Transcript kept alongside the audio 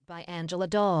by Angela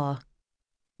Daw.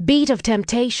 Beat of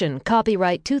Temptation,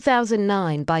 copyright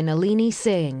 2009 by Nalini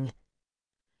Singh.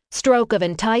 Stroke of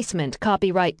Enticement,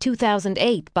 copyright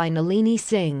 2008 by Nalini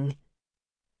Singh.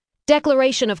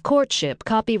 Declaration of Courtship,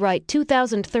 copyright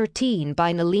 2013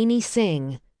 by Nalini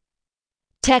Singh.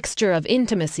 Texture of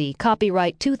Intimacy,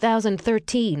 copyright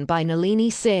 2013 by Nalini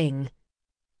Singh.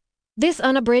 This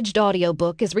unabridged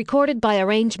audiobook is recorded by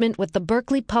arrangement with the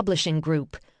Berkeley Publishing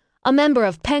Group, a member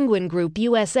of Penguin Group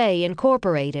USA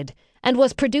Incorporated, and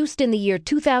was produced in the year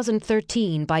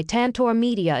 2013 by Tantor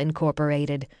Media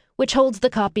Incorporated, which holds the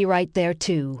copyright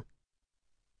thereto.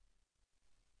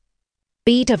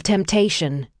 Beat of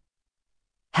Temptation.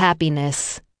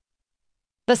 Happiness.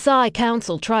 The Psi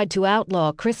Council tried to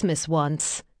outlaw Christmas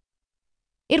once.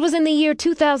 It was in the year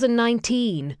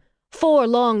 2019, 4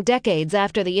 long decades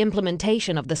after the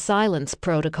implementation of the Silence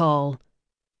Protocol.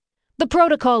 The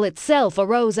protocol itself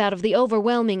arose out of the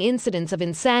overwhelming incidents of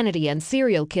insanity and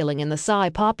serial killing in the Psi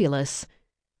populace.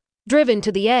 Driven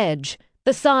to the edge,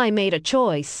 the Psi made a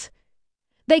choice.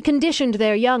 They conditioned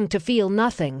their young to feel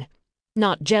nothing,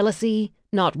 not jealousy,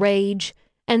 not rage,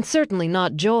 and certainly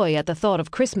not joy at the thought of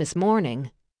Christmas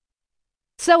morning.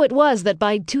 So it was that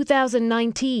by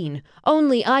 2019,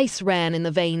 only ice ran in the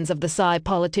veins of the Psi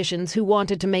politicians who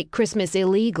wanted to make Christmas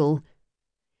illegal.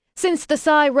 Since the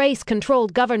Psi race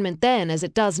controlled government then as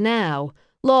it does now,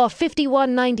 Law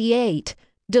 5198,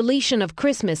 deletion of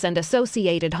Christmas and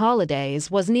associated holidays,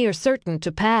 was near certain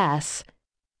to pass.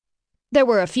 There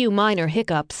were a few minor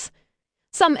hiccups.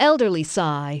 Some elderly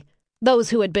Psi, those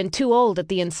who had been too old at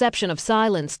the inception of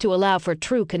silence to allow for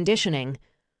true conditioning,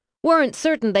 weren't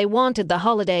certain they wanted the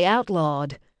holiday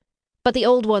outlawed. But the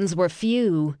old ones were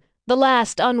few, the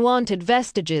last unwanted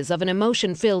vestiges of an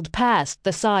emotion-filled past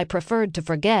the Psi preferred to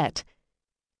forget.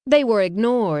 They were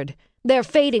ignored, their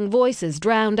fading voices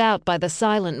drowned out by the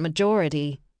silent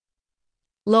majority.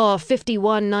 Law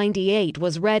 5198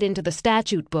 was read into the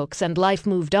statute books and life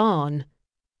moved on.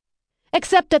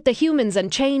 Except that the humans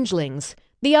and changelings,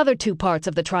 the other two parts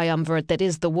of the triumvirate that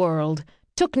is the world,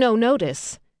 took no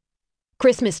notice.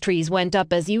 Christmas trees went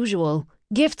up as usual,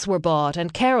 gifts were bought,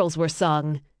 and carols were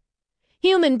sung.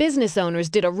 Human business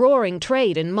owners did a roaring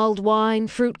trade in mulled wine,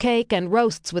 fruitcake, and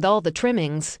roasts with all the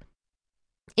trimmings.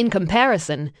 In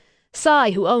comparison, Psi,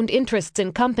 who owned interests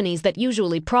in companies that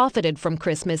usually profited from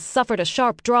Christmas, suffered a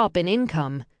sharp drop in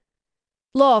income.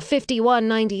 Law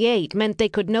 5198 meant they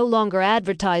could no longer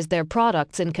advertise their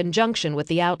products in conjunction with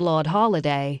the outlawed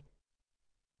holiday.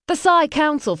 The Psi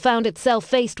Council found itself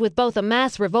faced with both a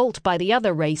mass revolt by the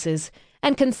other races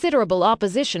and considerable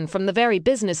opposition from the very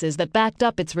businesses that backed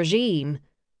up its regime.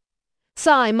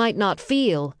 Psi might not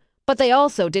feel, but they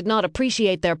also did not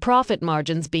appreciate their profit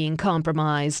margins being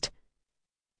compromised.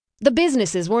 The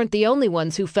businesses weren't the only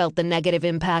ones who felt the negative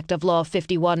impact of Law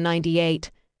 5198.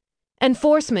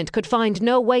 Enforcement could find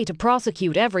no way to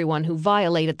prosecute everyone who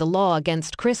violated the law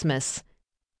against Christmas.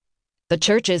 The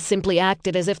churches simply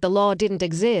acted as if the law didn't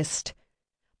exist.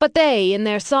 But they, in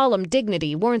their solemn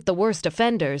dignity, weren't the worst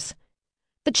offenders.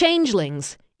 The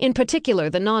changelings, in particular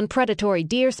the non-predatory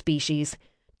deer species,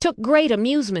 took great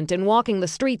amusement in walking the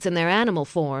streets in their animal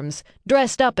forms,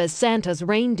 dressed up as Santa's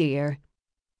reindeer.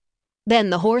 Then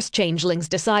the horse changelings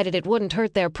decided it wouldn't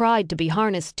hurt their pride to be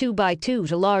harnessed 2 by 2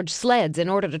 to large sleds in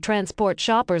order to transport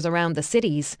shoppers around the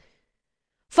cities.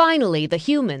 Finally, the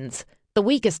humans, the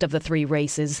weakest of the 3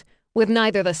 races, with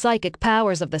neither the psychic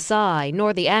powers of the Psi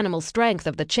nor the animal strength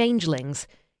of the changelings,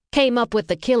 came up with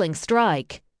the killing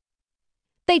strike.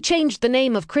 They changed the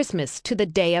name of Christmas to the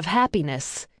Day of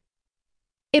Happiness.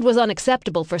 It was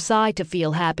unacceptable for Psi to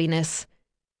feel happiness.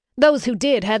 Those who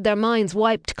did had their minds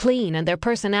wiped clean and their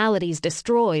personalities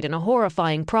destroyed in a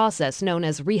horrifying process known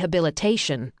as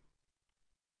rehabilitation.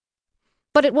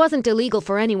 But it wasn't illegal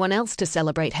for anyone else to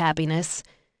celebrate happiness.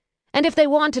 And if they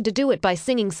wanted to do it by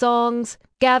singing songs,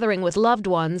 gathering with loved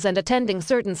ones, and attending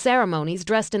certain ceremonies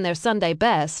dressed in their Sunday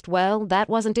best, well, that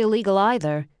wasn't illegal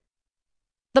either.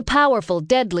 The powerful,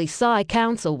 deadly Psi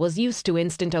Council was used to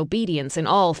instant obedience in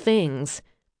all things.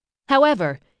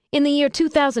 However, in the year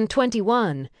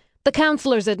 2021, the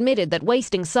counselors admitted that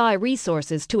wasting Psi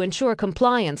resources to ensure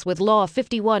compliance with Law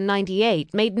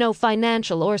 5198 made no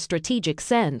financial or strategic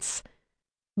sense.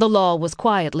 The law was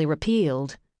quietly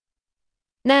repealed.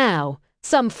 Now,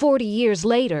 some 40 years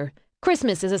later,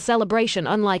 Christmas is a celebration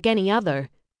unlike any other.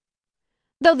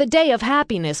 Though the Day of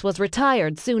Happiness was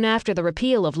retired soon after the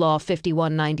repeal of Law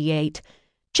 5198,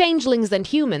 changelings and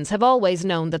humans have always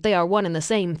known that they are one and the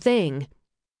same thing.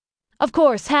 Of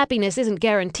course, happiness isn't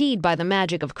guaranteed by the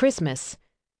magic of Christmas.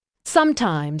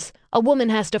 Sometimes, a woman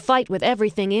has to fight with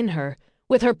everything in her,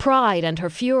 with her pride and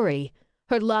her fury,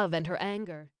 her love and her anger.